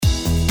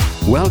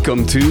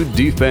Welcome to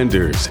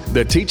Defenders,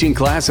 the teaching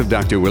class of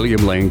Dr.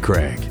 William Lane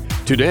Craig.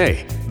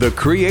 Today, the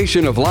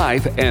creation of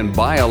life and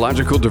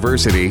biological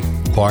diversity,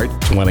 part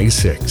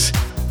 26.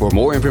 For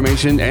more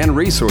information and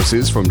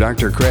resources from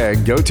Dr.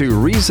 Craig, go to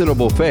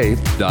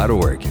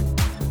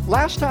reasonablefaith.org.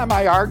 Last time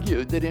I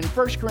argued that in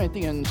 1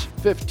 Corinthians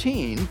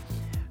 15,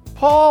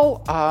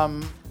 Paul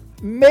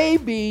may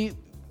be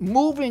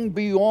moving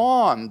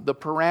beyond the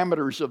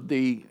parameters of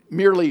the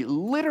merely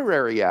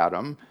literary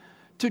Adam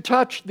to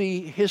touch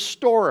the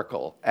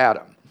historical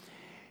Adam.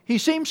 He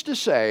seems to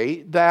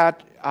say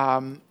that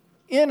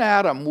in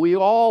Adam we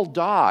all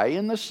die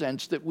in the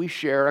sense that we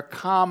share a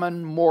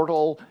common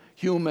mortal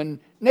human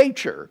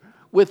nature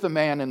with the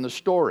man in the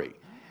story.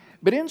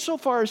 But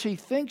insofar as he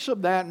thinks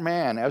of that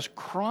man as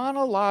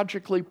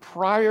chronologically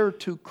prior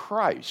to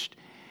Christ,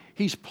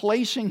 he's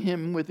placing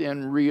him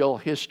within real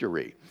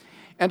history.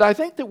 And I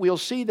think that we'll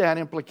see that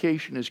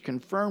implication is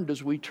confirmed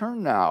as we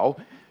turn now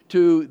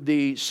to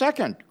the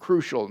second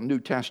crucial New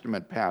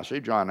Testament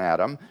passage on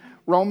Adam,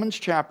 Romans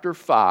chapter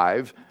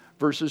 5,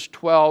 verses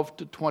 12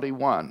 to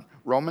 21.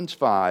 Romans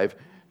 5,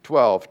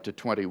 12 to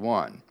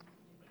 21.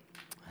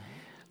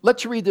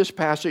 Let's read this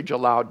passage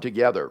aloud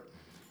together.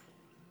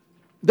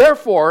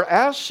 Therefore,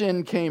 as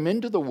sin came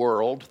into the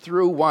world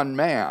through one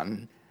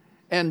man,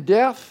 and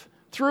death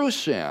through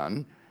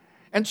sin,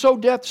 and so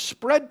death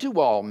spread to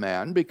all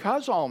men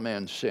because all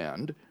men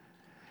sinned.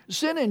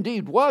 Sin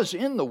indeed was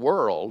in the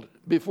world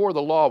before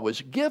the law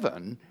was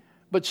given,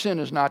 but sin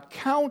is not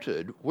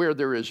counted where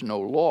there is no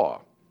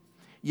law.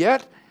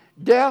 Yet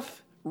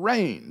death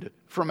reigned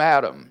from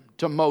Adam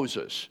to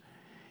Moses,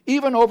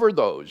 even over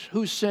those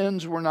whose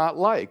sins were not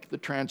like the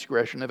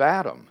transgression of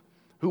Adam,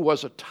 who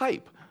was a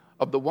type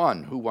of the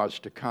one who was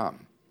to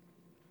come.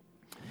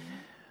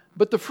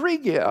 But the free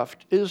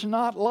gift is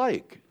not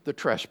like the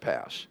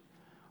trespass.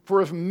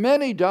 For if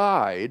many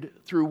died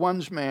through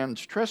one man's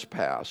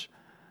trespass,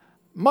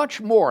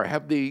 much more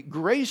have the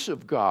grace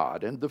of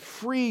God and the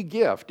free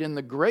gift in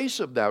the grace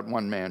of that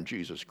one man,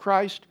 Jesus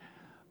Christ,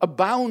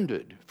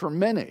 abounded for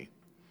many.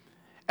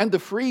 And the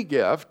free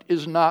gift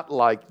is not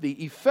like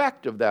the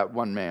effect of that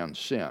one man's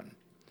sin.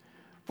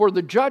 For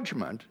the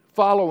judgment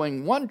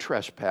following one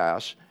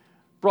trespass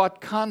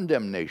brought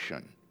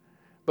condemnation,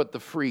 but the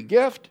free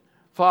gift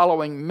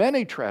following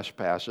many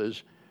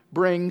trespasses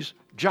brings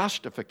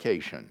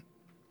justification.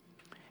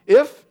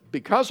 If,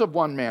 because of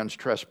one man's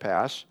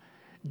trespass,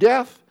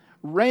 death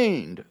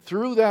reigned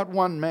through that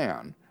one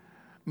man,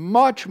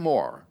 much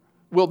more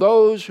will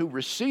those who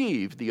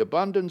receive the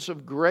abundance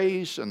of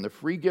grace and the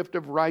free gift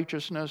of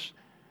righteousness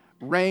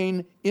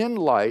reign in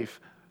life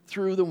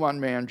through the one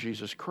man,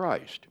 Jesus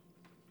Christ.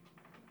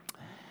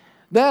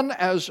 Then,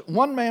 as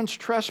one man's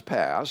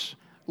trespass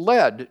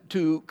led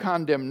to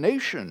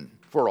condemnation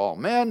for all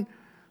men,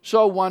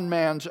 so one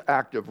man's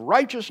act of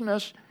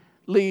righteousness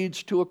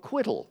leads to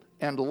acquittal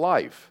and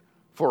life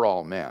for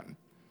all men.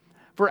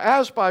 For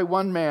as by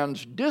one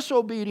man's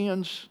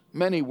disobedience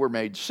many were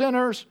made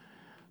sinners,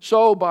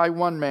 so by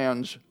one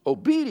man's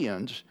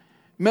obedience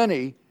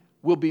many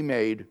will be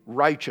made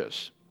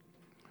righteous.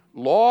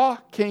 Law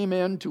came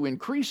in to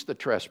increase the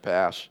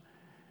trespass,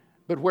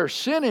 but where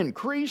sin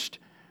increased,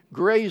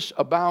 grace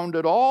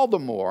abounded all the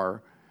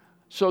more,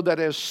 so that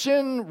as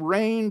sin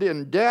reigned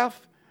in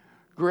death,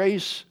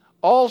 grace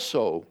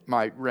also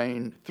might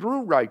reign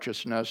through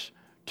righteousness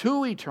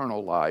to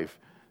eternal life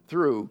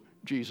through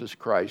Jesus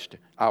Christ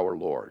our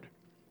Lord.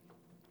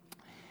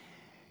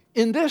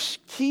 In this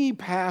key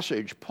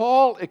passage,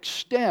 Paul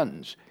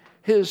extends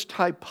his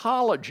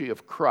typology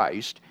of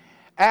Christ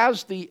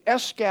as the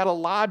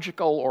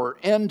eschatological or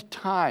end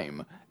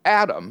time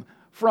Adam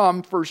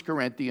from 1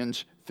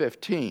 Corinthians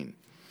 15.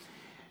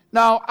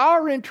 Now,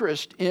 our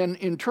interest in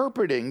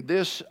interpreting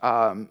this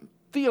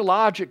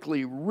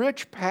theologically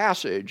rich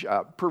passage,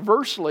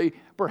 perversely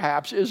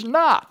perhaps, is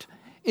not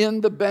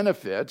in the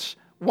benefits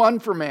won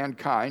for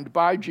mankind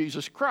by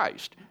Jesus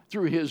Christ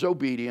through his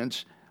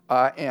obedience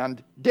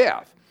and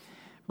death,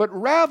 but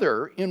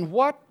rather in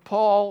what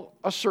Paul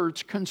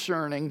asserts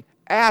concerning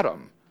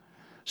Adam.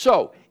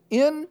 So,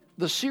 in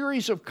the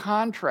series of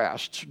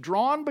contrasts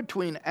drawn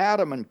between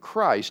Adam and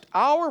Christ,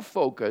 our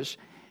focus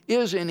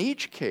is in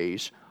each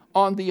case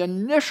on the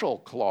initial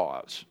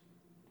clause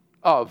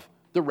of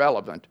the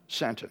relevant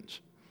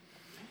sentence.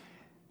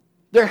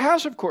 There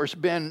has, of course,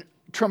 been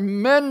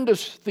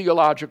tremendous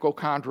theological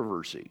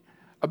controversy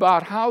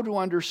about how to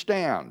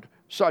understand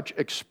such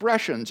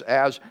expressions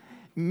as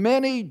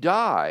many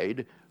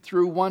died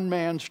through one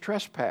man's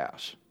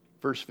trespass,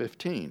 verse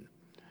 15,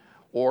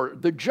 or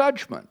the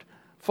judgment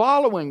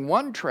following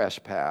one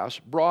trespass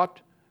brought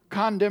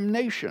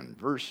condemnation,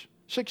 verse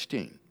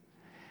 16.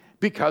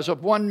 Because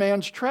of one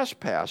man's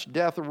trespass,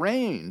 death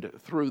reigned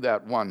through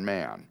that one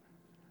man,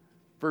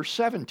 verse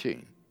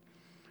 17.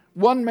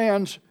 One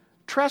man's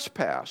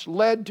trespass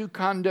led to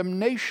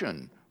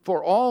condemnation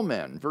for all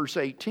men, verse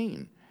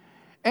 18.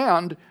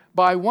 And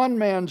by one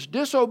man's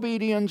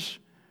disobedience,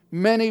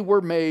 many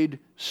were made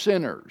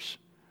sinners.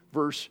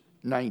 Verse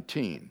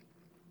 19.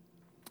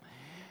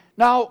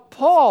 Now,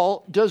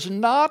 Paul does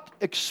not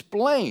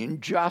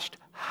explain just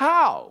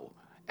how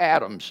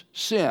Adam's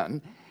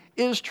sin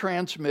is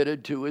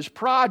transmitted to his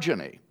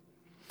progeny.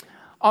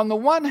 On the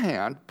one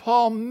hand,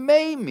 Paul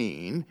may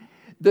mean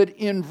that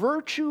in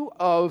virtue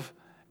of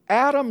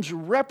Adam's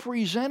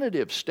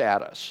representative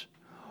status,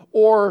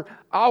 or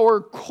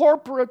our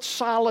corporate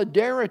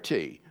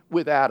solidarity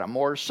with Adam,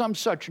 or some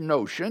such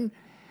notion,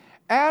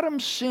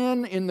 Adam's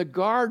sin in the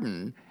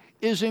garden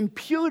is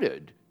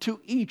imputed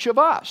to each of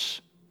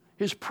us,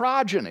 his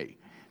progeny.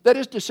 That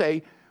is to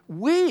say,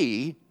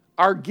 we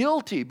are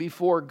guilty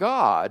before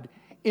God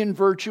in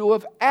virtue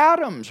of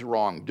Adam's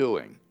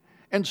wrongdoing,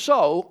 and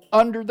so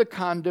under the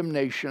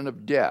condemnation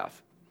of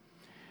death.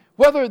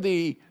 Whether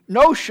the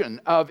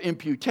notion of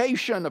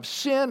imputation of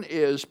sin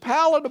is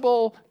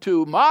palatable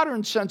to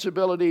modern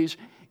sensibilities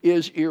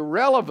is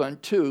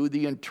irrelevant to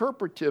the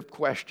interpretive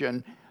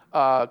question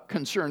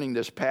concerning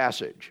this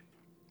passage.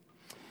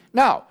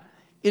 Now,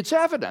 it's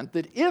evident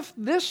that if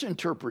this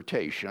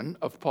interpretation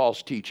of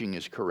Paul's teaching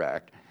is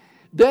correct,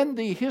 then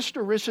the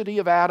historicity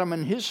of Adam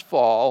and his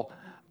fall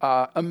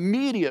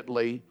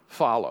immediately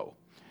follow.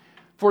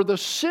 For the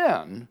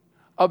sin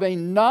of a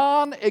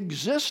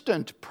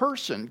non-existent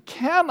person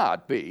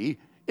cannot be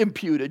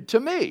imputed to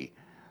me,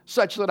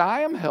 such that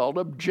I am held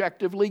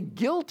objectively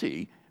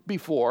guilty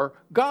before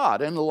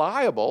God and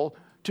liable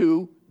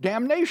to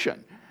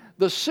damnation.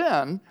 The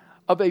sin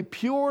of a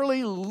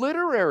purely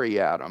literary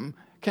Adam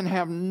can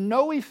have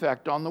no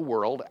effect on the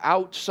world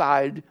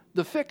outside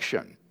the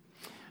fiction.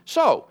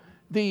 So,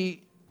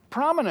 the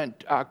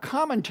prominent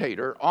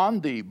commentator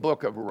on the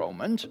book of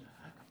Romans,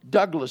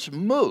 Douglas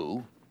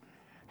Moo,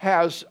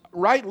 has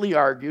rightly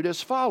argued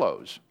as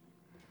follows,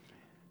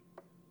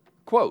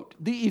 quote,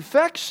 "The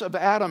effects of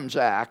Adam's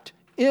act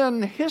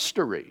in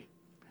history,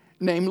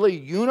 namely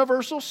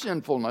universal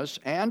sinfulness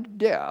and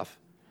death,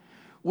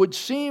 would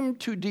seem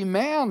to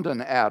demand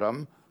an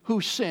Adam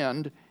who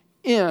sinned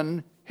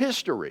in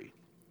history.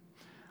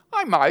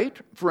 I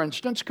might, for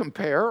instance,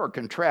 compare or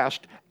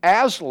contrast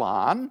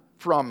Aslan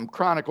from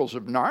Chronicles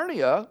of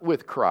Narnia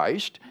with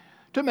Christ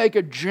to make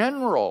a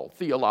general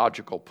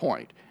theological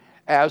point.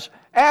 As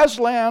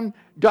Aslan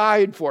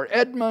died for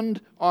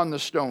Edmund on the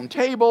stone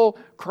table,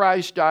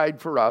 Christ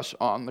died for us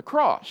on the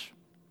cross.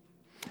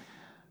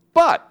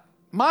 But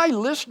my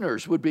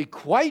listeners would be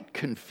quite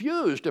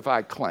confused if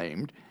I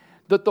claimed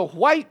that the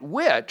white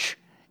witch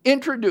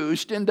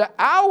introduced into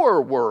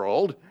our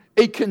world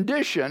a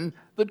condition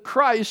that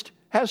Christ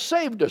has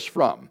saved us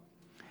from.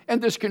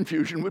 And this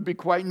confusion would be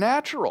quite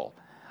natural.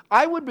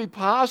 I would be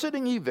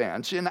positing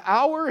events in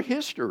our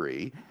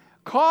history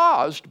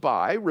caused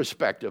by,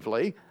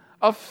 respectively,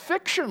 a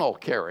fictional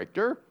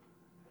character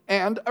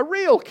and a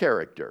real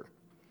character.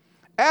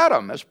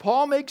 Adam, as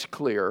Paul makes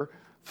clear,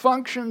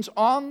 functions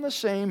on the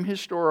same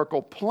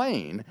historical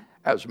plane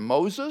as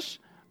Moses,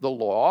 the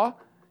law,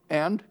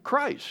 and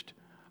Christ,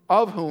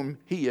 of whom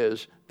he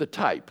is the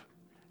type."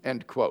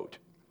 End quote.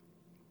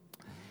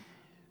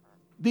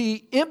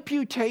 The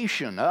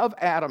imputation of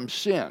Adam's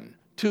sin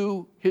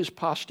to his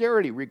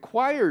posterity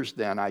requires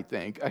then, I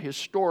think, a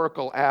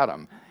historical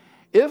Adam.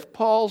 If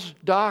Paul's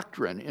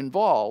doctrine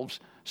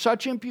involves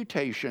such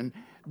imputation,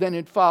 then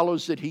it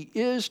follows that he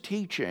is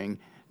teaching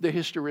the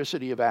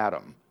historicity of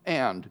Adam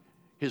and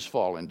his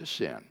fall into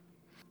sin.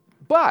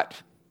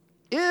 But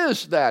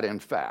is that, in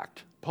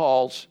fact,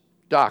 Paul's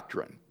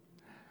doctrine?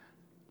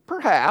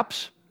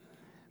 Perhaps,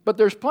 but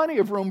there's plenty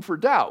of room for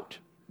doubt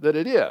that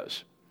it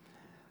is.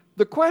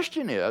 The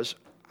question is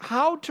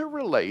how to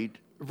relate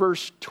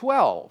verse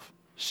 12,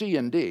 C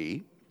and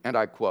D, and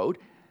I quote,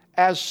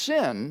 "As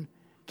sin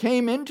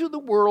came into the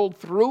world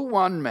through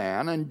one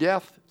man, and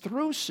death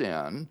through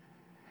sin,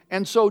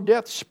 and so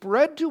death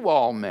spread to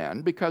all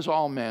men because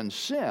all men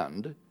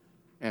sinned,"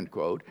 end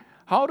quote.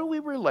 How do we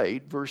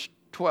relate verse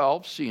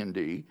 12, C and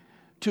D,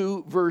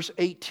 to verse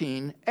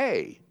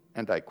 18a,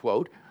 and I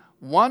quote,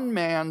 "One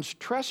man's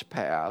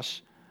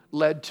trespass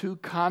led to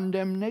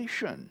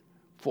condemnation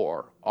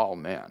for all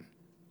men,"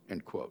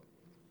 end quote.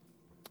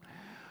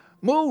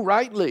 Moo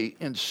rightly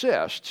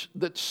insists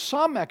that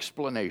some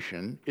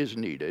explanation is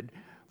needed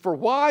for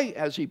why,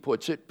 as he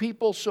puts it,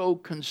 people so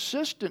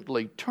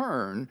consistently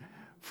turn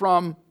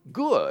from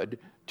good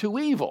to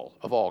evil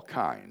of all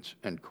kinds,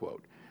 end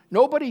quote.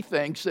 Nobody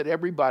thinks that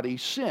everybody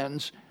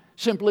sins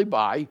simply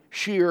by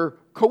sheer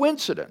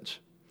coincidence.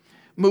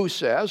 Moo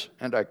says,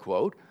 and I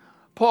quote,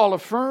 "Paul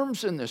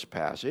affirms in this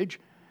passage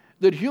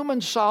that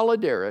human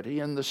solidarity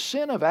in the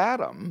sin of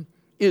Adam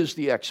is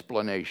the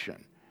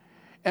explanation.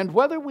 And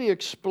whether we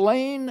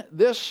explain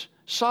this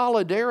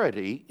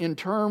solidarity in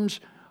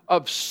terms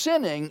of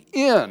sinning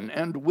in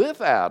and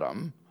with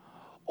Adam,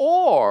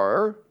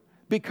 or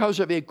because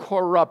of a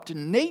corrupt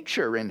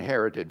nature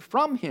inherited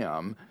from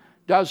him,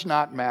 does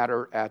not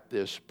matter at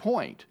this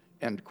point,"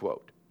 end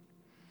quote.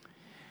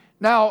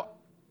 Now,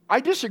 I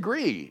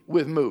disagree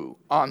with Moo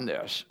on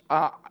this.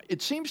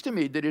 It seems to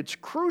me that it's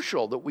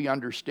crucial that we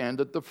understand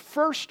that the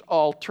first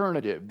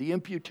alternative, the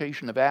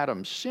imputation of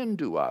Adam's sin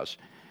to us,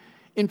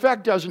 in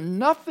fact does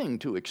nothing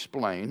to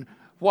explain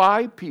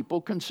why people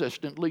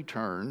consistently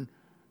turn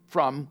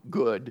from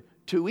good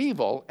to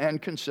evil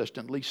and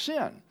consistently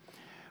sin.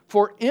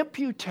 For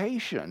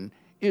imputation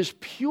is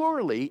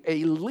purely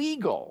a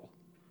legal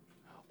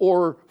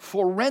or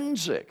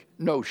forensic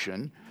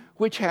notion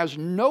which has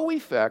no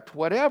effect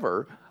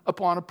whatever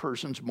upon a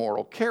person's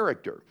moral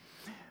character.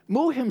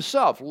 Mu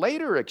himself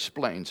later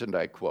explains, and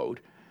I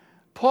quote,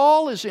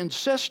 Paul is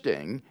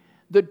insisting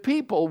that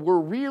people were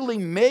really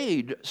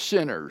made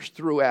sinners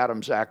through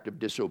Adam's act of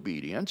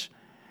disobedience,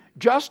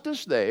 just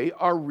as they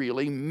are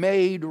really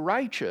made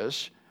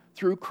righteous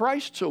through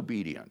Christ's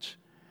obedience.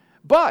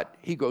 But,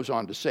 he goes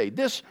on to say,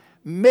 this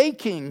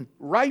making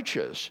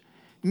righteous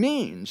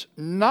means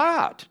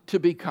not to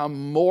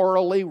become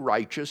morally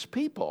righteous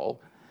people,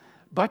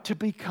 but to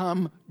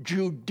become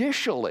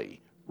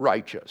judicially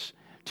righteous,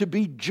 to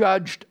be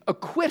judged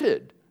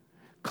acquitted,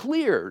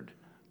 cleared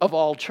of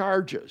all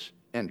charges,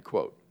 end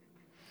quote.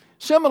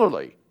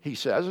 Similarly, he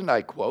says, and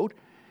I quote,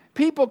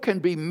 people can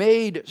be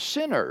made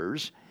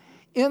sinners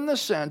in the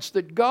sense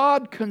that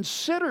God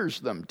considers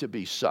them to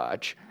be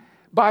such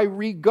by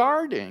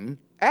regarding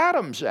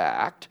Adam's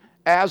act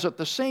as at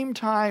the same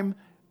time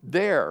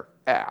their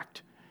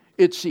act.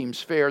 It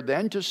seems fair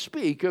then to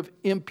speak of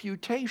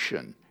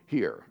imputation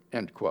here,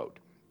 end quote.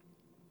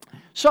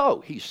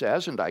 So, he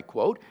says, and I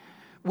quote,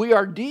 we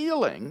are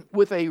dealing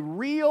with a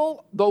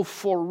real, though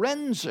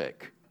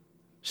forensic,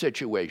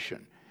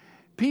 situation.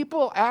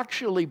 People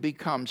actually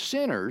become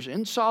sinners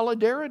in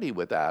solidarity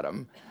with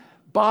Adam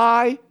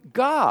by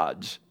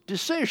God's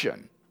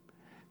decision.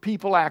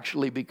 People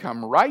actually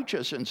become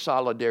righteous in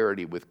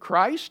solidarity with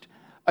Christ,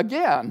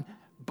 again,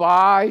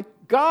 by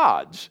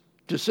God's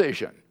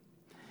decision.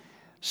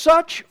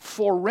 Such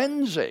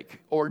forensic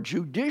or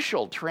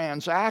judicial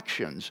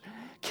transactions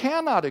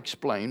cannot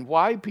explain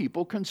why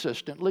people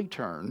consistently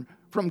turn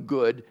from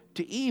good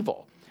to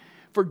evil.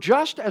 For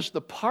just as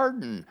the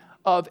pardon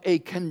of a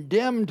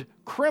condemned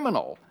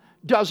criminal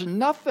does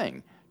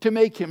nothing to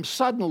make him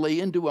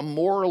suddenly into a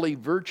morally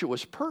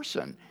virtuous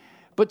person,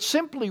 but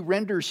simply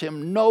renders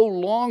him no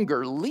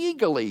longer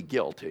legally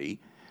guilty,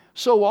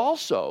 so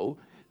also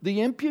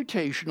the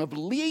imputation of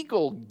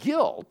legal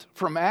guilt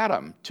from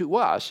Adam to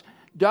us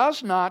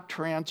does not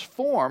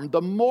transform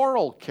the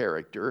moral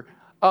character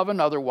of an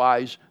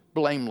otherwise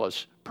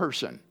blameless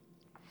person.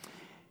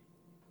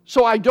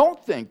 So I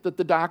don't think that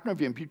the doctrine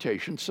of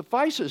imputation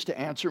suffices to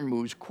answer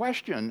Mu's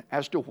question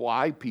as to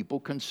why people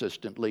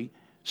consistently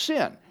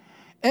sin.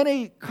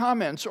 Any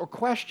comments or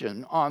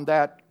question on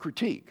that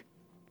critique?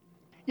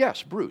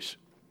 Yes, Bruce.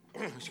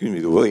 Excuse me,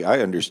 the way I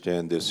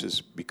understand this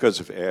is because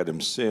of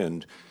Adam's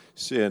sin,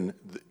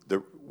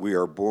 we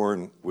are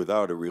born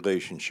without a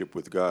relationship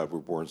with God. We're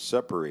born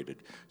separated.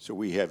 So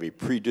we have a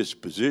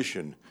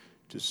predisposition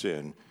to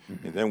sin.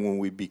 Mm-hmm. And then when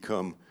we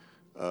become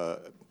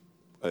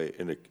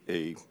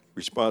a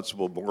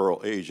responsible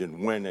moral agent,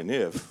 when and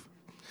if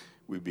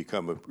we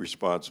become a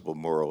responsible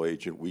moral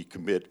agent, we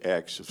commit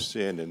acts of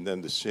sin, and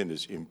then the sin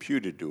is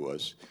imputed to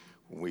us.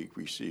 When we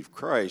receive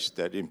Christ,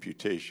 that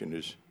imputation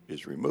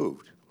is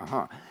removed.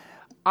 Uh-huh.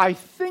 I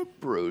think,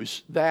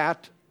 Bruce,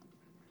 that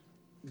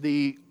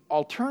the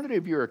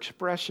alternative you're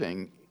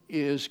expressing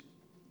is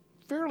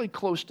fairly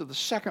close to the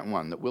second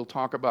one that we'll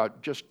talk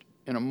about just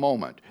in a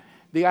moment.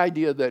 The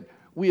idea that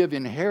we have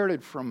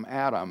inherited from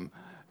Adam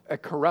a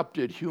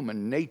corrupted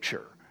human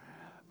nature.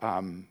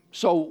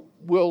 So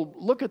we'll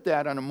look at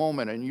that in a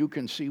moment, and you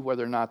can see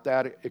whether or not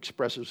that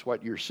expresses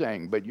what you're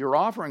saying. But you're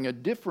offering a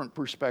different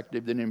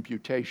perspective than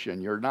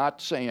imputation. You're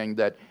not saying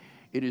that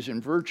it is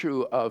in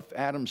virtue of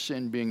Adam's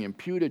sin being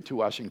imputed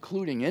to us,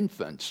 including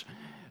infants,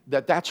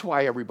 that's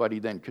why everybody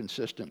then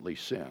consistently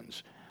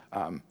sins.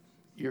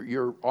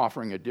 You're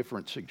offering a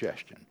different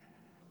suggestion.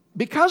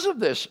 Because of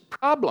this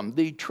problem,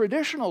 the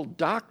traditional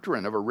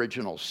doctrine of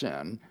original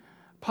sin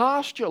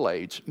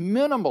postulates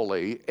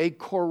minimally a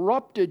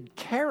corrupted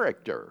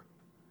character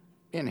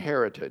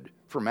inherited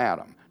from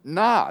Adam,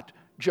 not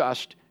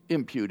just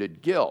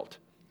imputed guilt.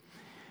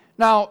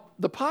 Now,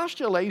 the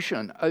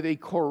postulation of a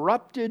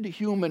corrupted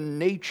human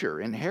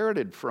nature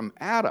inherited from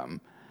Adam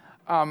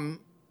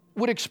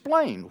would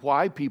explain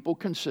why people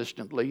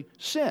consistently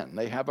sin.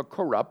 They have a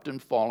corrupt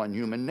and fallen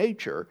human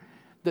nature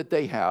that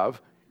they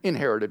have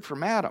inherited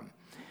from Adam.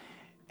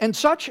 And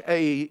such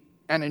an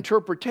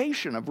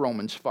interpretation of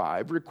Romans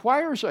 5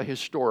 requires a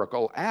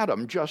historical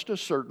Adam just as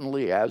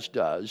certainly as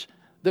does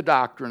the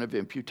doctrine of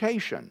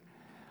imputation.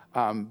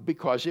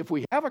 Because if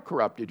we have a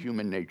corrupted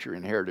human nature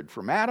inherited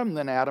from Adam,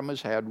 then Adam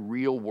has had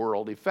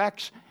real-world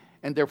effects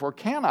and therefore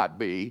cannot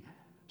be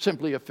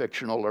simply a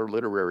fictional or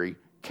literary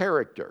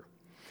character.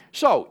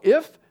 So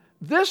if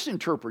this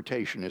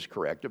interpretation is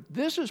correct, if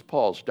this is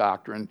Paul's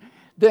doctrine,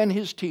 then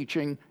his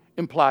teaching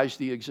implies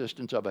the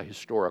existence of a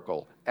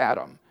historical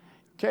Adam.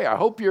 Okay, I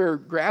hope you're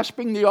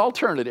grasping the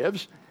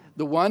alternatives.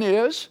 The one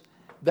is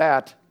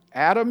that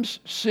Adam's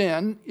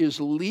sin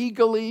is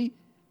legally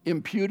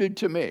imputed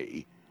to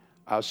me,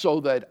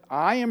 so that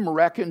I am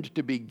reckoned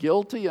to be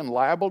guilty and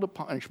liable to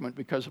punishment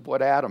because of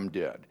what Adam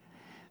did.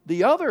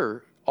 The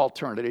other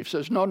alternative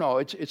says, no,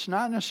 it's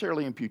not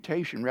necessarily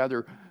imputation.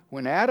 Rather,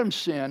 when Adam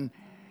sinned,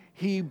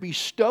 he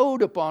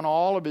bestowed upon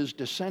all of his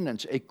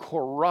descendants a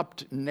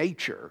corrupt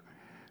nature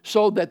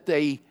so that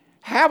they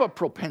have a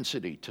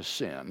propensity to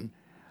sin,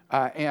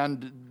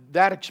 and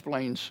that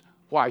explains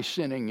why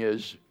sinning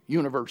is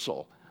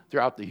universal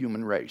throughout the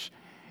human race.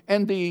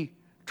 And the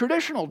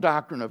traditional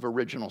doctrine of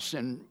original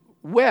sin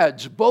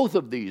weds both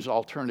of these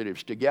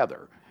alternatives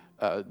together,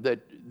 that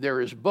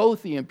there is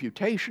both the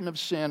imputation of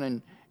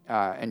sin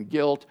and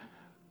guilt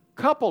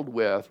coupled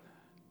with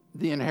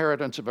the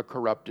inheritance of a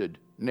corrupted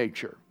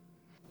nature.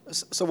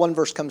 So one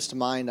verse comes to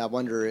mind. I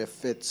wonder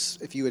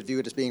if you would view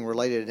it as being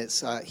related. And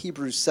it's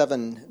Hebrews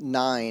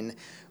 7:9,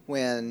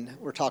 when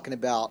we're talking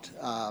about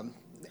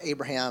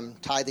Abraham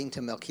tithing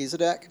to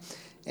Melchizedek.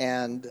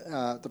 And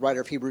the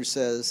writer of Hebrews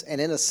says,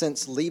 and in a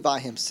sense, Levi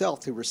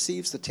himself, who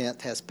receives the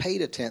tenth, has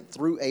paid a tenth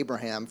through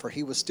Abraham, for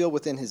he was still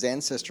within his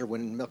ancestor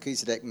when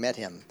Melchizedek met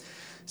him.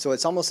 So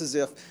it's almost as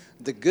if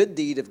the good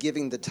deed of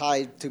giving the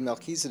tithe to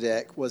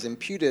Melchizedek was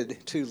imputed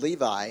to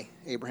Levi,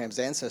 Abraham's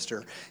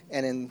ancestor.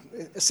 And in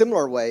a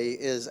similar way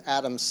is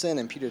Adam's sin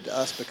imputed to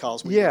us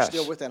because we are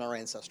still within our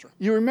ancestor.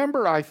 You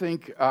remember, I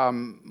think,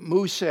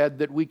 Moose said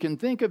that we can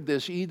think of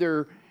this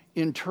either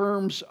in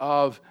terms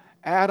of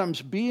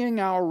Adam's being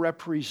our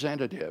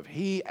representative.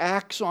 He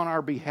acts on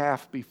our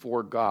behalf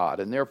before God,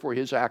 and therefore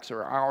his acts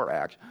are our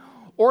acts.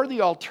 Or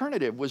the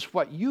alternative was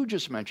what you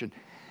just mentioned,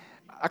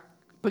 a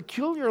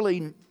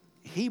peculiarly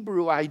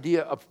Hebrew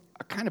idea of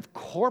a kind of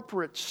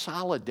corporate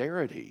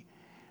solidarity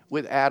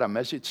with Adam.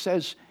 As it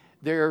says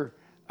there,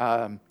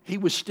 he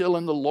was still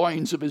in the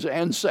loins of his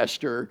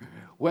ancestor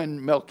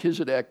when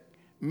Melchizedek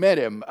met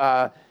him.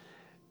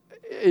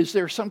 Is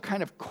there some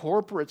kind of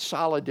corporate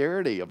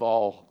solidarity of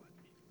all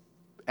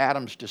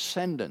Adam's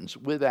descendants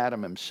with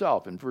Adam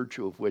himself, in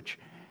virtue of which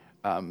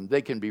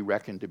they can be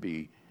reckoned to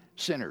be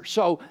sinners?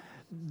 So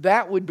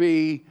that would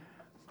be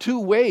two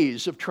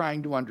ways of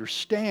trying to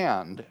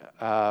understand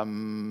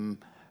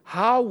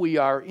how we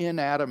are in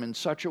Adam in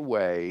such a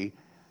way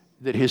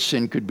that his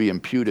sin could be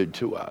imputed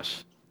to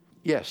us.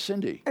 Yes,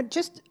 Cindy.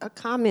 Just a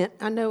comment.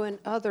 I know in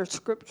other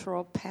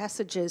scriptural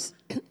passages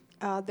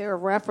there are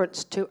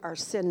reference to our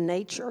sin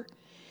nature,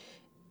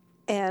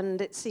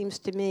 and it seems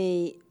to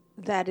me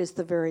that is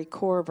the very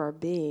core of our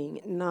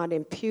being, not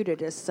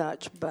imputed as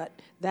such, but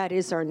that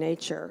is our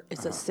nature.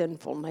 It's a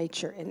sinful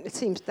nature, and it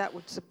seems that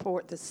would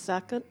support the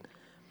second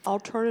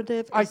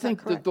alternative. I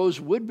think that those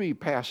would be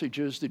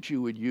passages that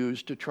you would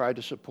use to try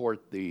to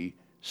support the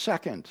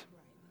second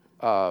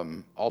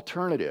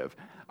alternative.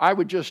 I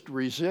would just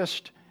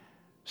resist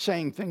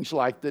saying things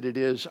like that it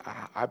is,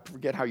 I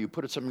forget how you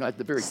put it, something like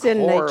the very sin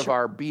core nature of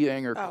our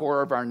being or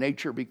core of our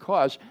nature,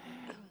 because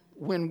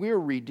when we're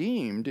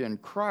redeemed in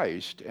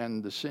Christ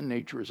and the sin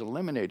nature is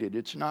eliminated,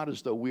 it's not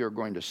as though we are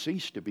going to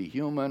cease to be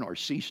human or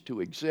cease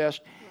to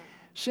exist. Right.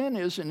 Sin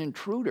is an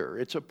intruder.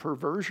 It's a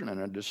perversion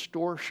and a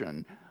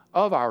distortion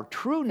of our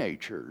true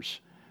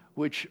natures,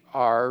 which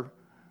are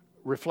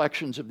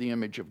reflections of the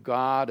image of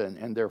God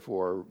and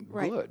therefore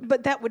good.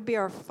 But that would be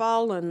our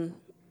fallen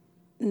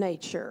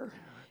nature.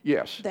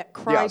 Yes. That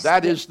Christ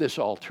that is this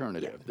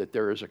alternative, that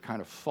there is a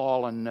kind of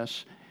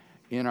fallenness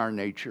in our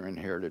nature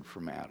inherited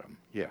from Adam.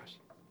 Yes.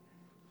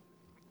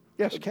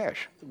 Yes,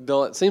 Cash.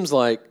 Bill, it seems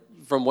like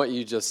from what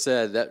you just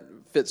said, that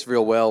fits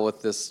real well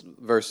with this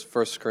verse,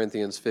 1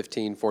 Corinthians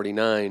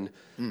 15:49,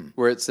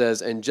 where it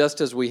says, and just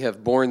as we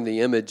have borne the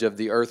image of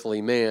the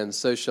earthly man,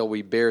 so shall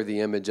we bear the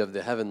image of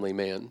the heavenly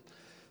man.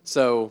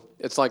 So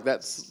it's like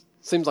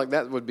seems like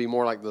that would be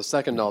more like the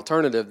second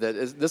alternative,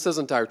 that this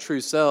isn't our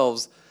true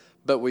selves,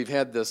 but we've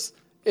had this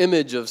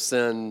image of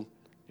sin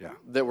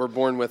that we're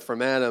born with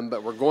from Adam,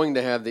 but we're going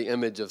to have the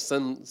image of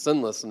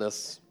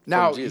sinlessness.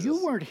 Now,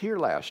 you weren't here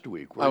last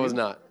week, were you? I was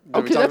not.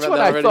 Okay, that's what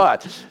I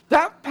thought.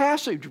 That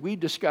passage we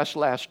discussed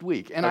last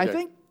week, and I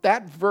think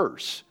that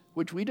verse,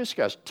 which we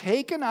discussed,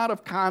 taken out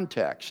of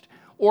context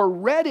or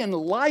read in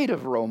light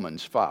of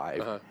Romans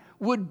 5,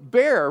 would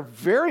bear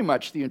very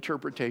much the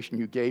interpretation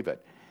you gave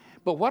it.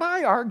 But what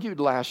I argued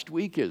last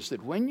week is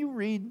that when you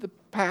read the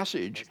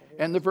passage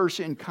and the verse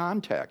in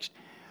context,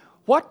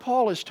 what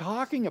Paul is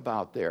talking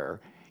about there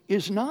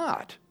is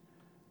not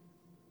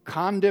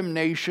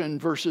condemnation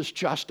versus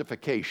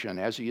justification,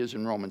 as he is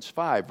in Romans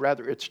 5.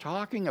 Rather, it's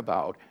talking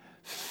about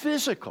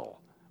physical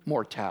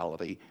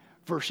mortality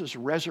versus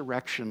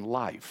resurrection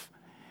life.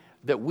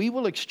 That we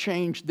will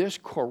exchange this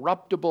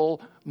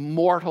corruptible,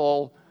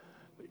 mortal,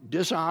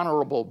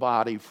 dishonorable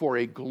body for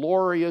a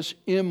glorious,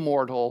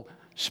 immortal,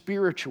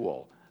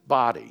 spiritual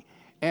body.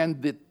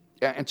 And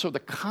so the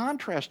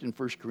contrast in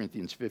 1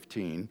 Corinthians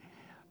 15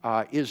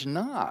 is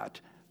not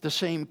the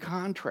same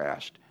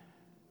contrast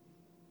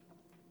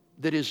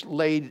that is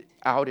laid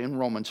out in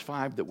Romans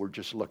 5 that we're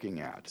just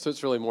looking at. So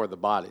it's really more the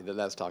body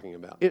that's talking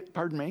about.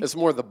 Pardon me? It's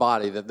more the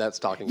body that's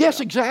talking about.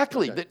 Yes,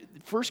 exactly. Okay.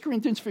 1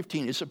 Corinthians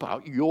 15 is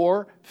about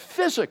your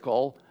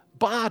physical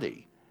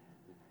body.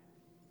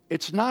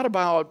 It's not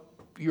about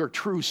your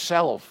true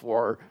self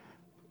or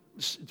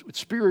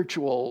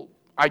spiritual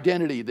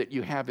identity that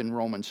you have in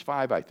Romans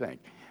 5, I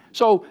think.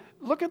 So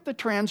look at the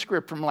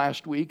transcript from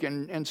last week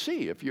and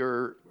see if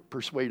you're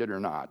persuaded or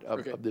not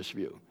of this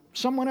view.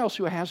 someone else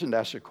who hasn't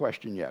asked a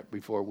question yet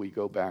before we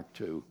go back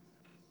to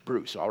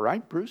Bruce. All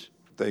right, Bruce?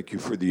 Thank you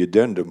for the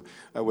addendum.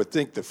 I would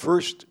think the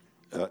first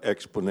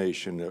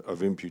explanation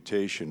of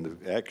imputation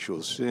of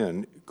actual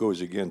sin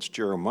goes against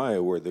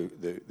Jeremiah, where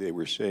they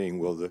were saying,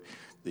 well,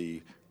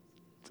 the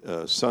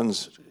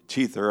son's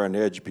teeth are on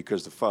edge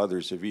because the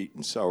fathers have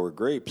eaten sour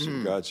grapes.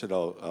 And God said,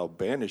 I'll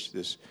banish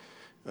this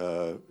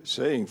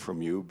saying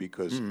from you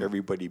because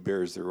everybody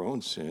bears their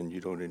own sin.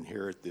 You don't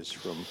inherit this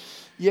from...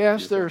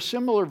 Yes, there are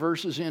similar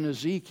verses in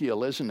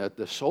Ezekiel, isn't it?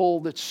 The soul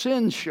that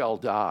sins shall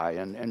die,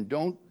 and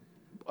don't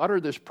utter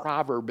this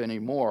proverb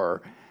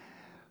anymore.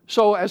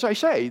 So, as I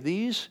say,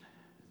 these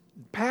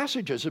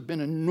passages have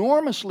been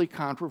enormously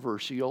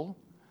controversial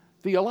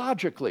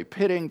theologically,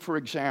 pitting, for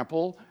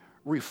example,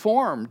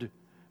 Reformed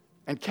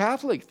and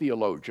Catholic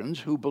theologians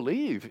who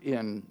believe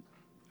in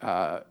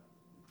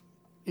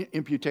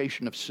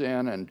imputation of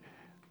sin and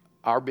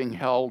are being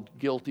held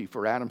guilty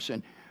for Adam's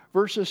sin,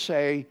 versus,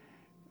 say,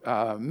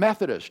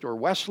 Methodist or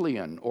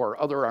Wesleyan or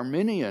other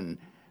Arminian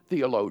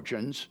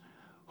theologians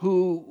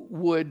who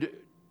would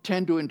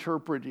tend to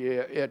interpret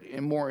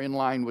it more in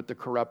line with the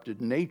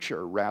corrupted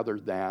nature rather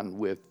than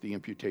with the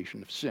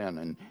imputation of sin.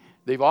 And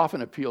they've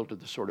often appealed to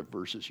the sort of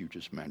verses you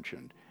just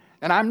mentioned.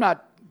 And I'm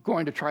not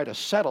going to try to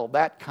settle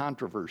that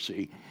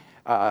controversy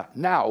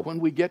now. When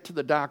we get to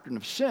the doctrine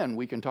of sin,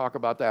 we can talk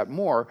about that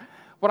more.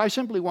 What I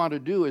simply want to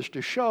do is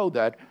to show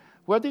that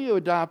whether you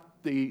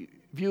adopt the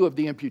view of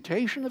the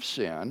imputation of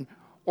sin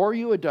or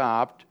you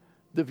adopt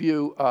the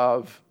view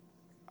of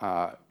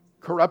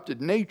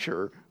corrupted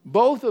nature,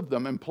 both of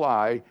them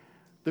imply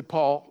that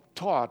Paul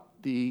taught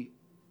the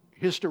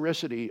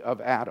historicity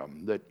of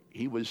Adam, that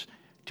he was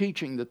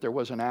teaching that there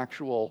was an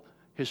actual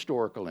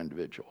historical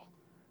individual.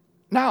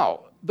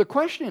 Now, the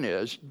question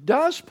is,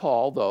 does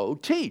Paul, though,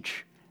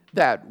 teach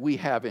that we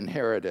have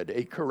inherited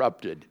a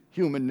corrupted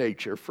human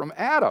nature from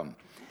Adam?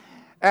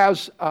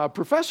 As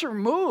Professor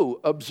Moo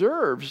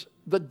observes,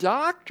 the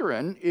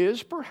doctrine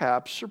is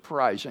perhaps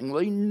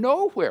surprisingly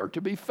nowhere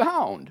to be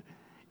found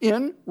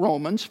in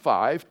Romans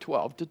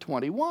 5:12 to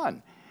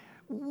 21.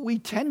 We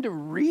tend to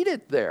read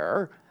it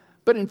there,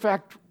 but in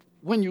fact,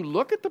 when you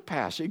look at the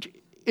passage,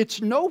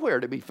 it's nowhere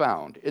to be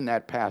found in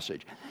that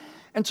passage.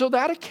 And so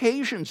that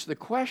occasions the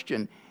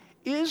question,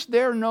 is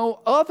there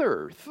no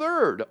other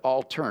third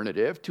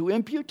alternative to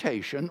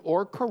imputation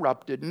or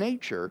corrupted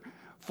nature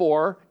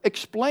for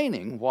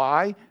explaining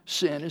why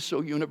sin is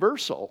so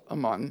universal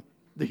among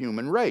the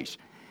human race?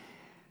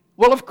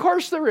 Well, of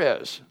course there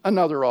is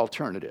another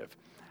alternative.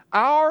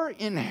 Our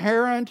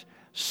inherent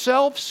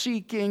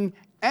self-seeking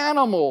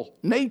animal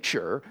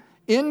nature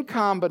in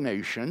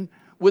combination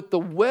with the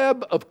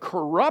web of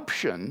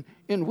corruption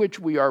in which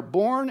we are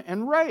born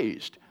and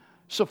raised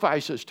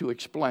suffices to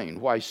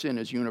explain why sin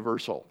is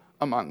universal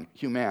among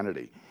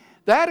humanity.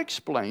 That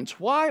explains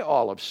why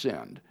all have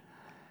sinned.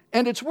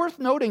 And it's worth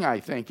noting, I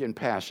think, in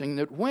passing,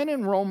 that when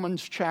in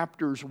Romans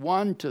chapters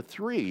 1 to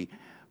 3,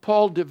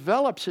 Paul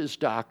develops his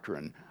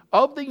doctrine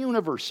of the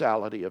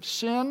universality of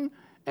sin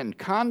and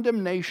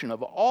condemnation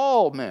of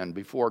all men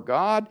before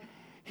God,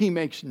 he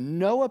makes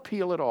no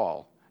appeal at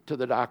all to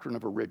the doctrine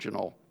of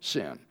original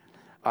sin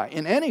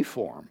in any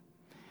form.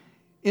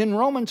 In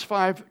Romans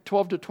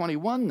 5:12 to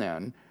 21,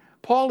 then,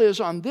 Paul is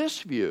on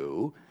this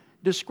view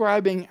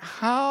describing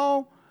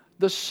how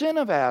the sin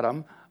of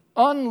Adam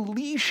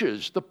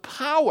unleashes the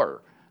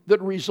power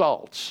that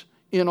results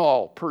in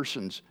all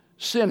persons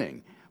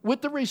sinning,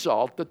 with the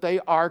result that they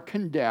are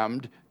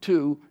condemned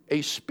to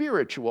a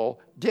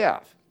spiritual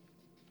death.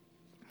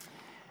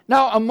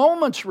 Now, a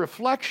moment's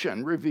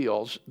reflection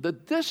reveals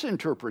that this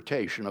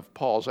interpretation of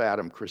Paul's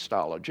Adam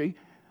Christology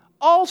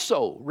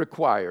also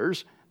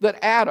requires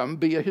that Adam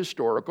be a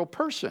historical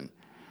person.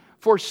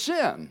 For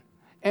sin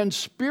and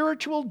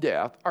spiritual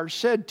death are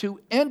said to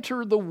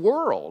enter the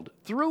world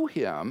through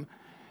him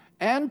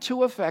and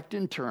to affect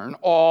in turn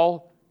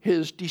all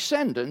his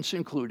descendants,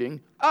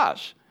 including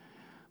us.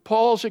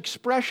 Paul's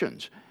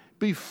expressions,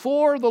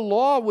 before the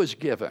law was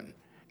given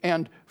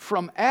and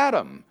from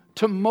Adam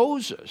to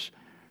Moses,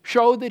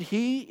 show that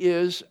he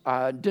is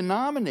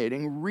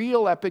denominating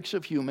real epics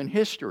of human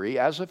history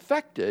as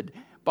affected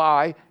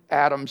by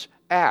Adam's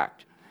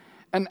act.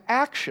 An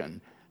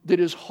action that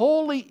is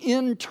wholly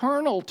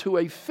internal to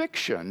a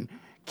fiction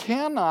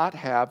cannot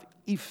have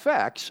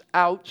effects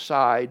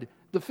outside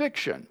the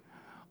fiction.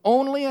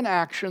 Only an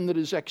action that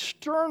is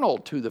external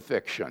to the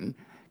fiction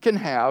can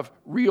have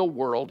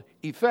real-world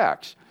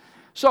effects.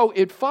 So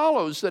it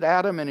follows that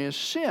Adam and his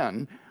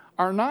sin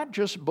are not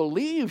just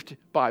believed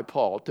by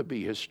Paul to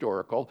be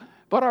historical,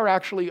 but are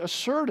actually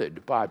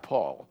asserted by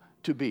Paul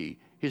to be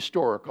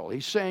historical.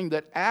 He's saying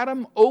that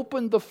Adam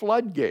opened the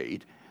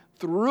floodgate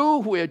through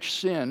which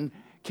sin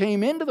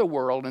came into the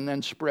world and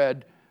then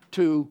spread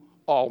to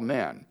all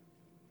men.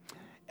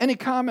 Any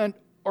comment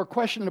or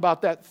question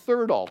about that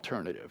third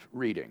alternative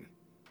reading?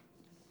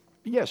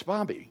 Yes,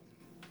 Bobby.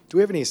 Do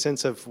we have any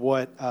sense of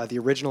what the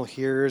original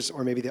hearers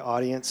or maybe the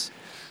audience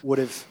would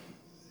have,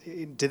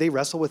 did they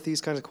wrestle with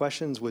these kinds of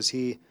questions? Was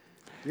he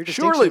Your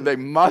Surely distinction- they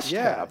must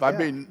Yeah, have. I yeah.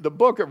 mean, the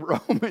book of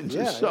Romans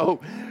Yeah, is so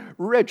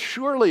rich.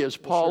 Surely as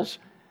Paul's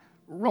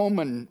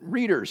Roman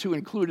readers, who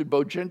included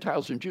both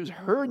Gentiles and Jews,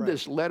 heard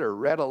this letter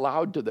read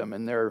aloud to them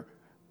in their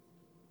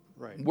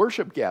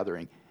worship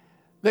gathering,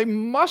 they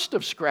must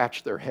have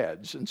scratched their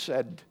heads and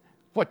said,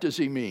 what does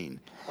he mean?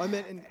 I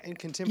meant in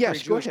contemporary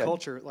Yes, go Jewish ahead.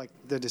 culture, like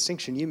the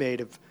distinction you made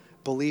of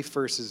belief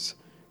versus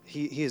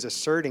he is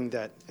asserting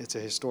that it's a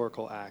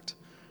historical act,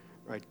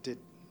 right? Did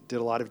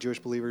a lot of Jewish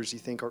believers, you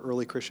think, or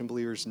early Christian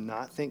believers,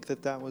 not think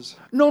that was?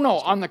 No,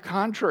 on the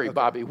contrary,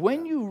 Bobby.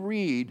 When you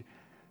read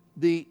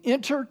the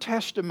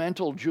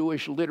intertestamental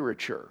Jewish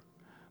literature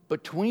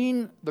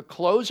between the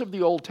close of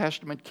the Old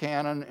Testament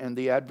canon and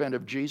the advent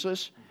of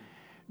Jesus,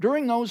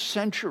 during those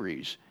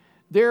centuries,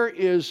 there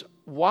is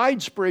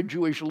widespread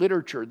Jewish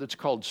literature that's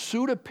called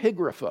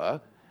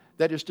pseudepigrapha.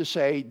 That is to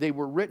say, they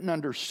were written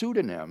under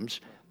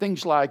pseudonyms,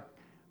 things like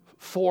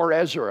 4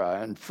 Ezra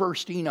and 1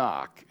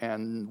 Enoch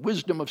and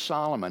Wisdom of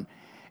Solomon.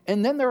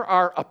 And then there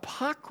are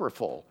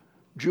apocryphal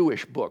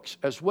Jewish books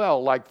as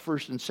well, like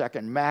 1st and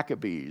 2nd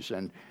Maccabees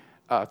and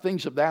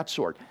things of that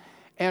sort.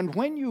 And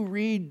when you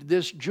read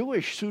this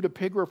Jewish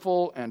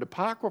pseudepigraphal and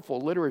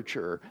apocryphal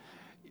literature,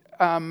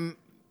 none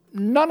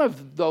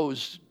of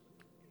those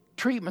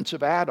treatments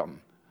of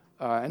Adam,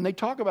 and they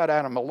talk about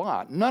Adam a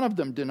lot, none of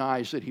them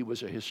denies that he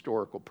was a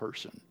historical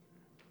person.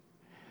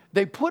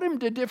 They put him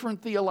to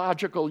different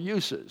theological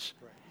uses.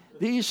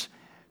 These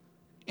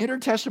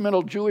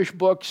intertestamental Jewish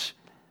books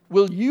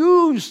will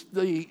use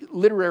the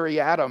literary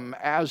Adam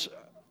as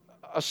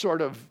a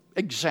sort of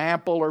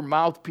example or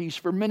mouthpiece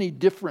for many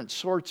different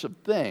sorts of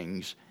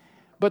things,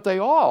 but they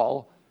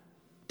all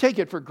take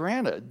it for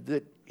granted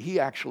that he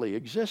actually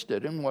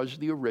existed and was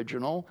the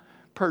original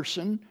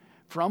person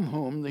from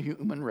whom the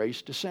human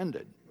race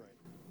descended.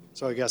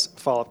 So I guess a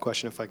follow-up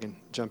question, if I can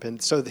jump in.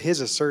 So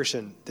his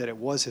assertion that it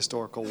was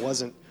historical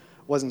wasn't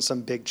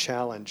some big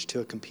challenge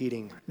to a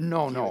competing.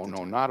 No,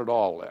 not at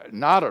all.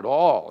 Not at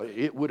all.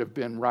 It would have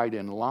been right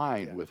in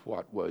line with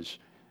what was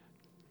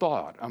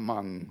thought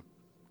among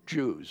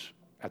Jews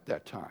at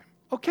that time.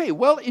 Okay,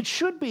 well, it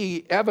should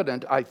be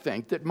evident, I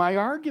think, that my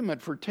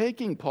argument for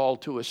taking Paul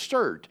to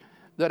assert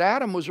that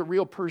Adam was a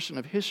real person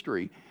of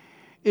history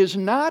is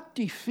not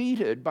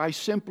defeated by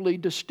simply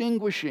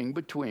distinguishing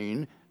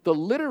between the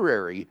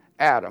literary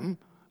Adam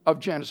of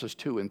Genesis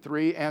 2 and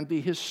 3 and the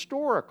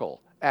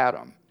historical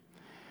Adam.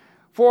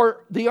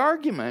 For the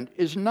argument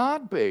is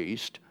not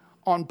based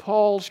on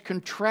Paul's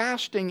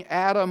contrasting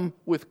Adam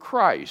with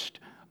Christ,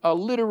 a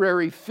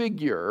literary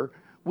figure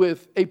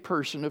with a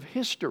person of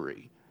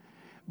history,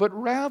 but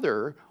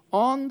rather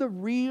on the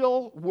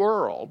real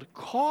world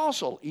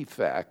causal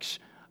effects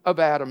of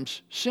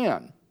Adam's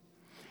sin.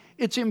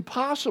 It's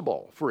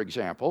impossible, for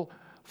example,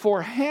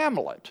 for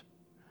Hamlet,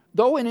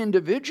 though an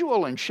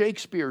individual in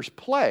Shakespeare's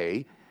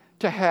play,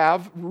 to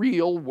have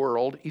real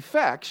world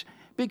effects,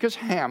 because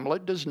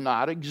Hamlet does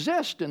not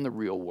exist in the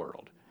real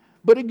world,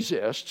 but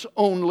exists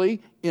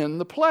only in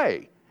the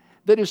play.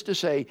 That is to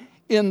say,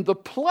 in the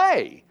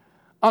play,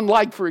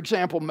 unlike, for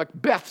example,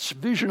 Macbeth's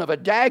vision of a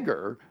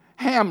dagger,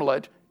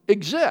 Hamlet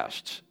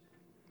exists.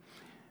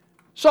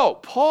 So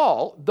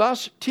Paul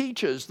thus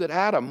teaches that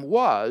Adam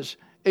was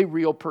a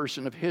real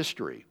person of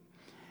history.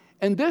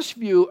 And this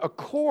view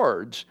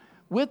accords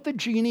with the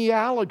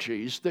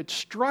genealogies that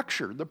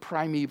structure the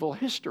primeval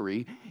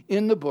history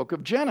in the book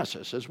of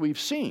Genesis, as we've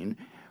seen,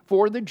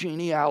 for the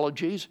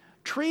genealogies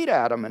treat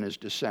Adam and his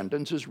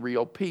descendants as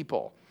real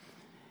people.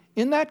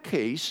 In that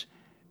case,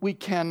 we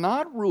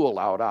cannot rule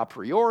out a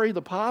priori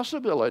the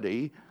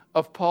possibility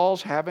of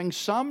Paul's having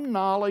some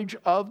knowledge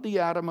of the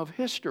Adam of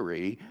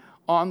history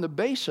on the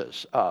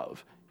basis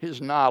of his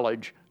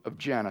knowledge of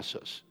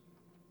Genesis.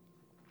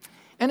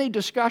 Any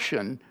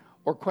discussion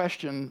or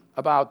question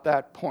about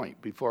that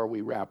point before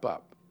we wrap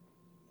up?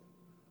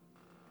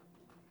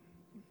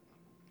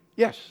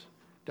 Yes,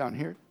 down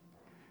here.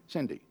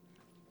 Cindy.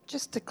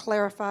 Just to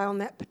clarify on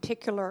that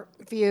particular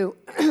view,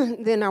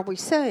 then are we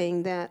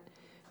saying that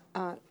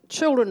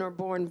children are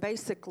born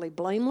basically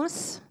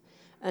blameless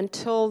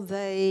until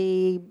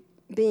they,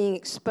 being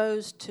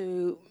exposed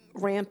to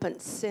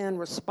rampant sin,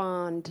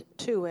 respond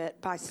to it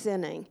by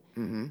sinning?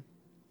 Mm-hmm.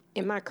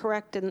 Am I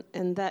correct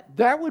in that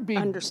That would be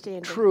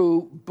understanding?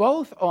 True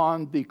both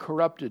on the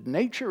corrupted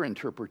nature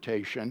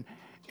interpretation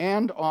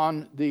and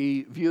on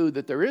the view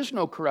that there is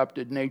no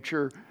corrupted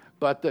nature,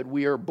 but that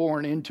we are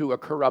born into a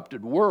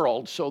corrupted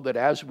world, so that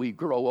as we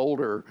grow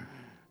older,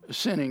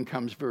 sinning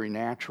comes very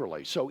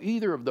naturally. So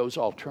either of those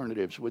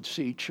alternatives would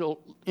see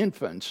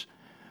infants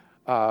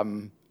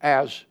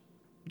as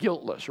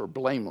guiltless or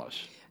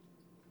blameless.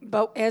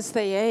 But as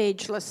they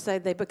age, let's say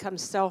they become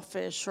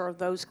selfish or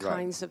those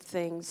kinds of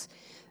things,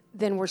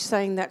 then we're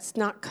saying that's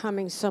not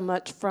coming so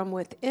much from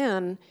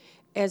within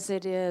as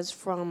it is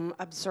from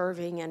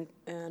observing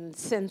and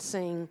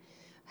sensing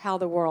how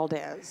the world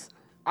is.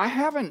 I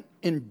haven't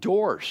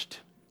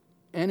endorsed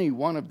any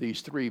one of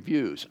these three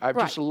views. I've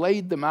just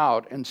laid them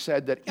out and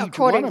said that each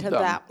According one of to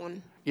them, that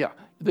one. Yeah,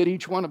 that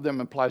each one of them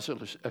implies a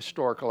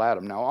historical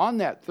Adam. Now, on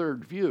that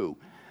third view,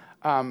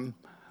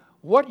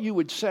 what you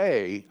would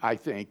say, I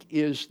think,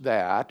 is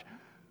that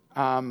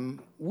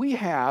we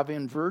have,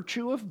 in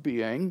virtue of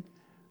being,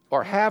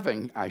 or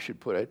having, I should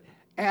put it,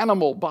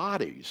 animal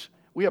bodies.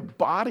 We have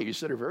bodies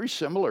that are very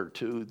similar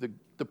to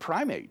the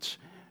primates.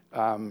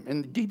 And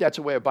indeed, that's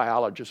the way a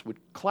biologist would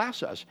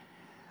class us.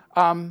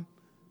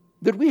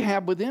 That we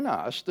have within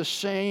us the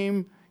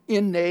same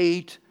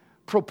innate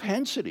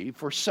propensity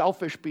for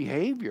selfish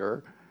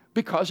behavior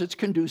because it's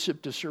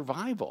conducive to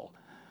survival.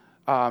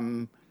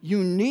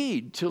 You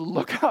need to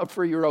look out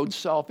for your own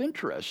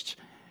self-interests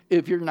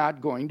if you're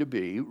not going to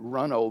be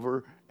run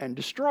over and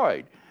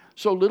destroyed.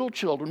 So little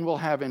children will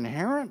have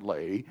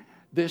inherently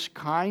this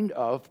kind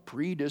of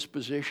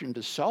predisposition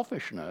to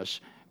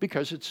selfishness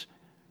because it's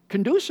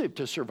conducive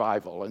to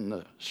survival and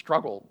the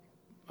struggle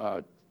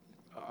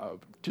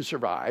to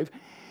survive.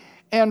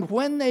 And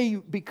when they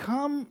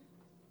become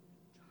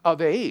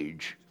of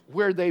age,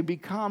 where they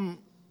become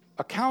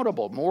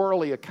accountable,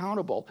 morally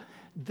accountable,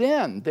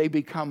 then they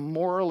become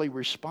morally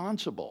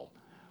responsible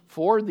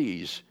for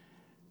these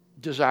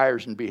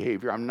desires and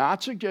behavior. I'm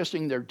not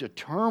suggesting they're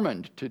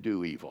determined to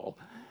do evil.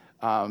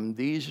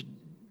 These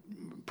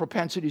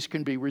propensities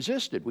can be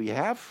resisted. We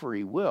have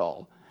free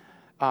will.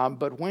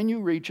 But when you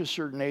reach a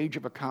certain age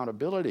of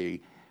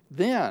accountability,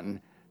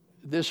 then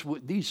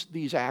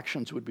these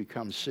actions would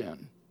become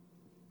sin.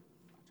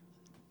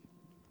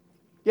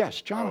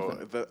 Yes,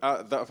 Jonathan.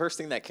 The first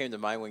thing that came to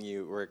mind when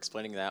you were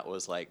explaining that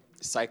was like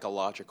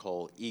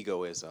psychological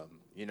egoism.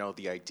 You know,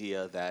 the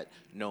idea that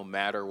no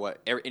matter what,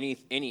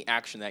 any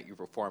action that you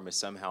perform is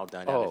somehow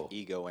done out of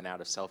ego and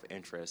out of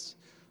self-interest.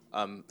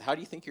 How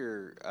do you think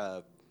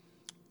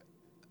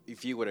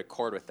if you would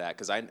accord with that?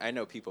 Because I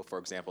know people, for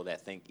example, that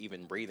think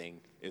even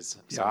breathing is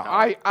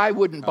somehow... Yeah, I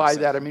wouldn't buy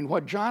that. I mean,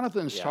 what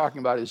Jonathan's talking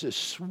about is this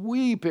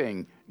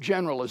sweeping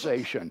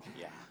generalization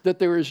that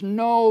there is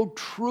no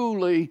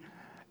truly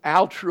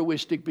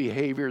altruistic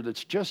behavior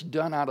that's just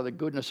done out of the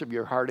goodness of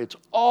your heart. It's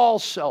all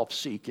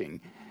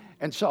self-seeking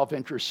and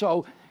self-interest.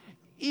 So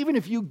even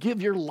if you give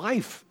your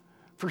life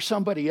for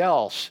somebody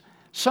else,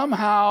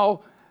 somehow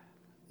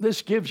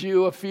this gives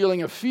you a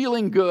feeling of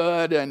feeling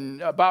good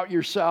and about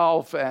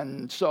yourself,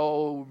 and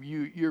so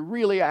you're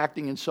really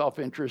acting in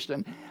self-interest.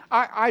 And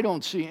I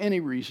don't see any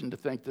reason to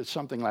think that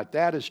something like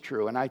that is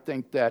true. And I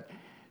think that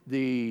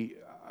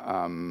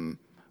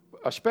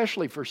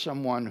especially for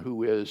someone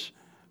who is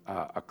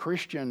a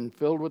Christian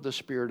filled with the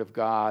Spirit of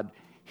God,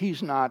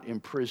 he's not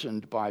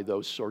imprisoned by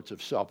those sorts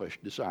of selfish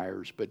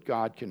desires, but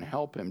God can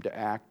help him to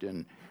act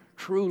in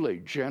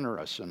truly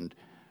generous and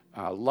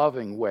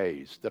loving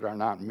ways that are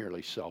not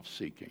merely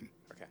self-seeking.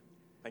 Okay,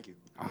 thank you.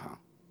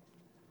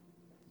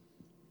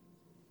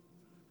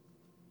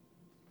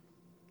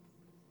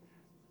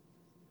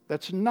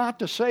 That's not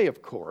to say,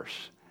 of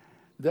course,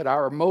 that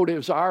our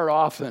motives are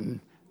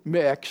often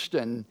mixed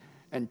and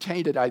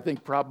tainted. I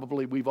think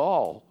probably we've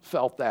all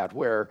felt that,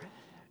 where,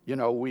 you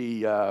know,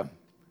 we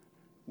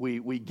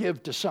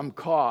give to some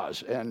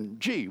cause, and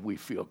gee, we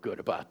feel good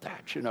about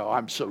that. You know,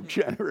 I'm so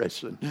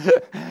generous, and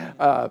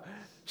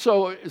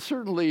so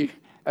certainly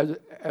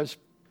as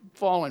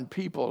fallen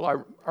people,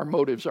 our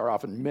motives are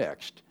often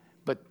mixed.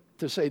 But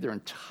to say they're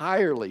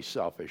entirely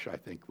selfish, I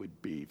think,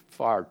 would be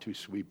far too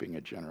sweeping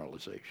a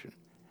generalization.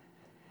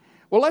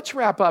 Well, let's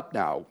wrap up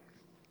now.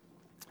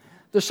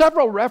 The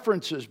several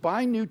references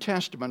by New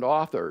Testament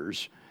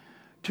authors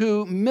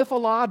to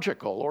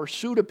mythological or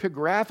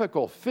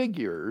pseudepigraphical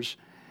figures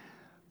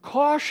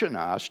caution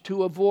us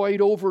to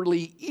avoid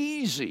overly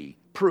easy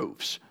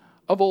proofs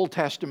of Old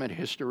Testament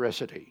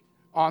historicity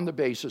on the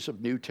basis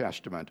of New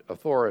Testament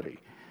authority.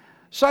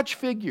 Such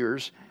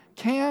figures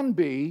can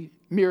be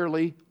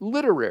merely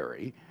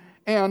literary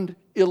and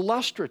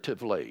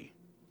illustratively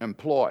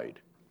employed.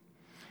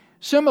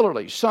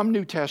 Similarly, some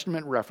New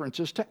Testament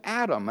references to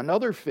Adam and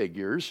other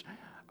figures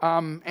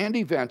and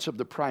events of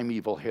the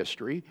primeval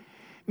history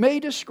may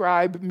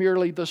describe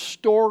merely the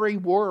story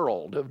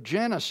world of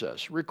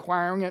Genesis,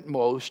 requiring at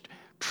most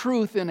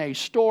truth in a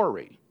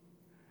story.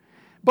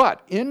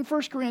 But in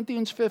 1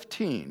 Corinthians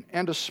 15,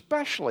 and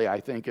especially I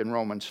think in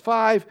Romans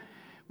 5,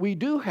 we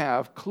do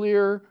have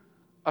clear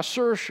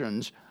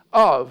assertions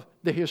of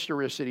the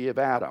historicity of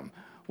Adam.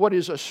 What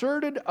is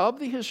asserted of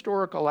the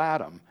historical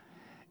Adam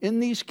in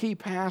these key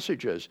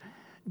passages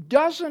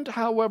doesn't,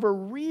 however,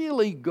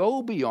 really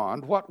go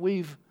beyond what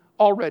we've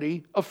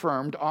already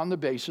affirmed on the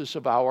basis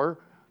of our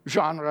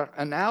genre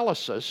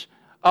analysis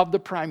of the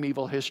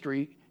primeval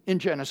history in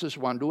Genesis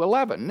 1 to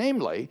 11,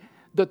 namely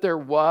that there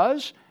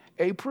was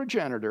a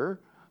progenitor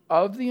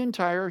of the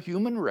entire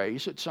human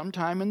race at some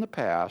time in the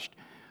past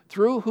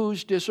through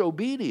whose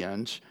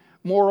disobedience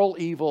moral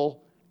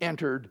evil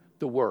entered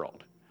the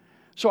world.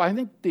 So I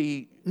think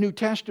the New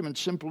Testament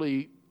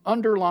simply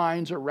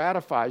underlines or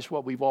ratifies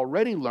what we've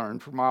already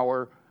learned from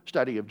our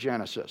study of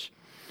Genesis.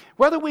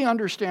 Whether we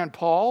understand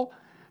Paul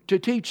to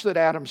teach that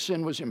Adam's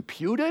sin was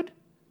imputed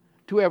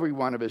to every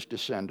one of his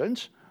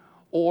descendants,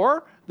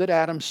 or that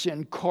Adam's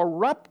sin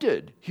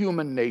corrupted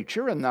human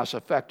nature and thus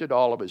affected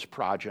all of his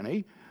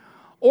progeny,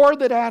 or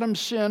that Adam's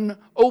sin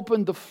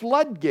opened the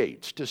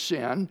floodgates to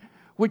sin,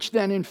 which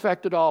then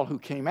infected all who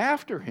came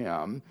after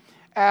him,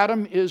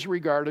 Adam is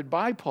regarded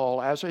by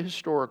Paul as a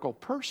historical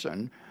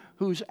person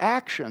whose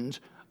actions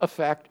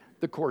affect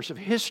the course of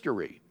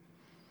history.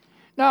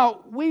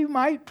 Now, we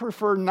might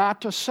prefer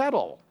not to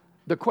settle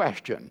the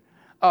question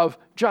of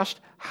just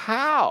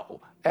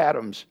how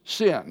Adam's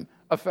sin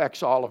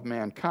affects all of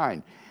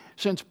mankind.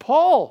 Since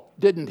Paul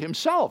didn't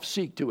himself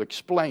seek to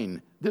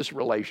explain this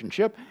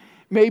relationship,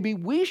 maybe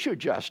we should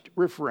just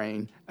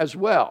refrain as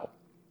well.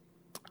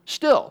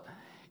 Still,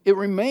 it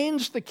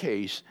remains the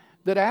case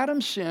that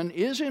Adam's sin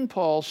is, in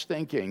Paul's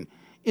thinking,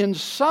 in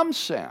some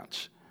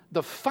sense,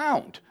 the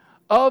fount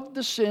of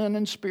the sin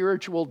and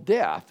spiritual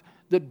death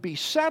that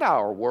beset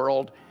our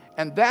world,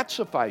 and that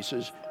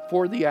suffices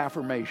for the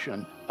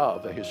affirmation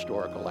of a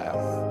historical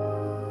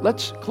Adam.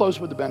 Let's close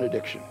with the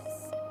benediction.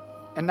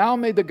 And now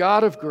may the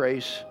God of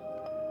grace,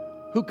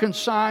 who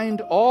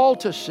consigned all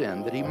to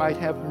sin that he might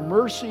have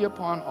mercy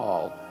upon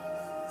all,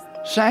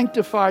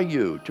 sanctify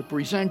you to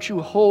present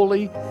you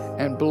holy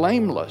and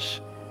blameless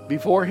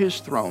before his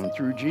throne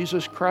through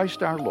Jesus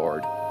Christ our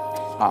Lord.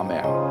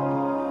 Amen.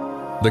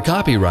 The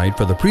copyright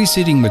for the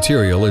preceding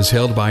material is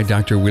held by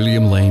Dr.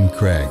 William Lane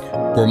Craig.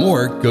 For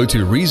more, go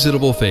to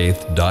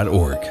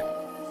reasonablefaith.org.